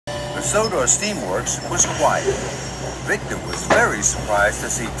The Sodor Steamworks was quiet. Victor was very surprised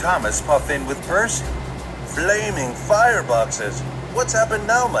to see Thomas puff in with Percy. Flaming fireboxes! What's happened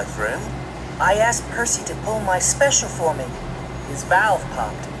now, my friend? I asked Percy to pull my special for me. His valve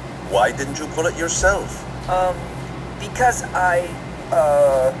popped. Why didn't you pull it yourself? Because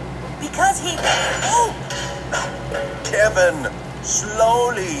because he... Oh! Kevin!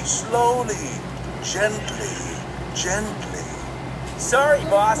 Slowly, slowly. Gently, gently. Sorry,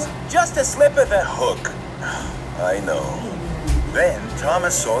 boss. Just a slip of the... Hook. I know. Then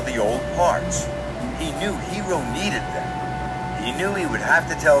Thomas saw the old parts. He knew Hero needed them. He knew he would have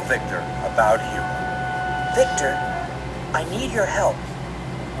to tell Victor about Hero. Victor, I need your help.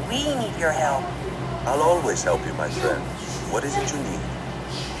 We need your help. I'll always help you, my friend. What is it you need?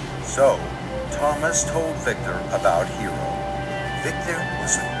 So, Thomas told Victor about Hero. Victor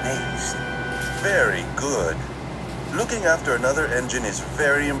was amazed. Very good. Looking after another engine is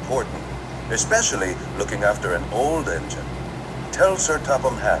very important, especially looking after an old engine. Tell Sir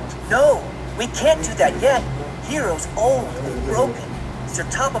Topham Hatt. No, we can't do that yet. Hero's old and broken. Sir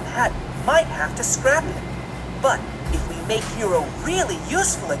Topham Hatt might have to scrap him. But if we make Hero really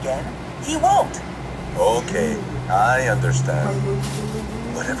useful again, he won't. Okay, I understand.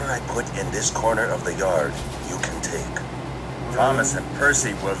 Whatever I put in this corner of the yard, you can take. Thomas and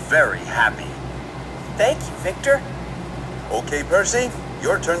Percy were very happy. Thank you, Victor. Okay, Percy,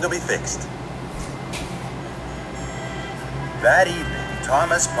 your turn to be fixed. That evening,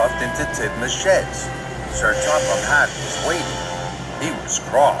 Thomas puffed into Tidmouth's sheds. Sir Topham Hatt was waiting. He was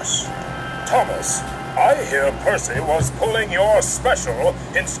cross. Thomas, I hear Percy was pulling your special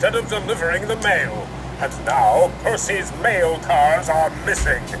instead of delivering the mail. And now Percy's mail cars are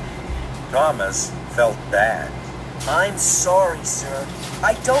missing. Thomas felt bad. I'm sorry, sir.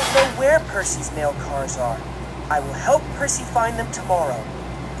 I don't know where Percy's mail cars are. I will help Percy find them tomorrow.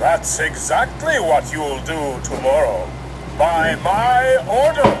 That's exactly what you'll do tomorrow. By my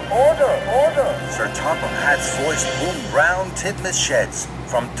order. Sir Topham Hatt's voice boomed round Tidmouth's sheds,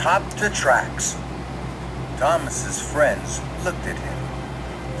 from top to tracks. Thomas's friends looked at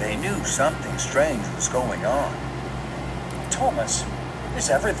him. They knew something strange was going on. Thomas, is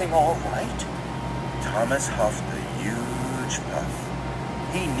everything all right? Thomas huffed a huge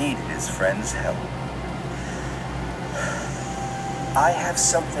puff. He needed his friend's help. I have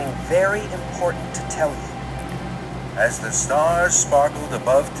something very important to tell you. As the stars sparkled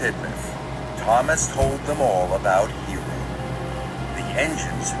above Tidmouth, Thomas told them all about Hero. The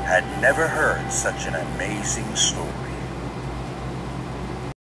engines had never heard such an amazing story.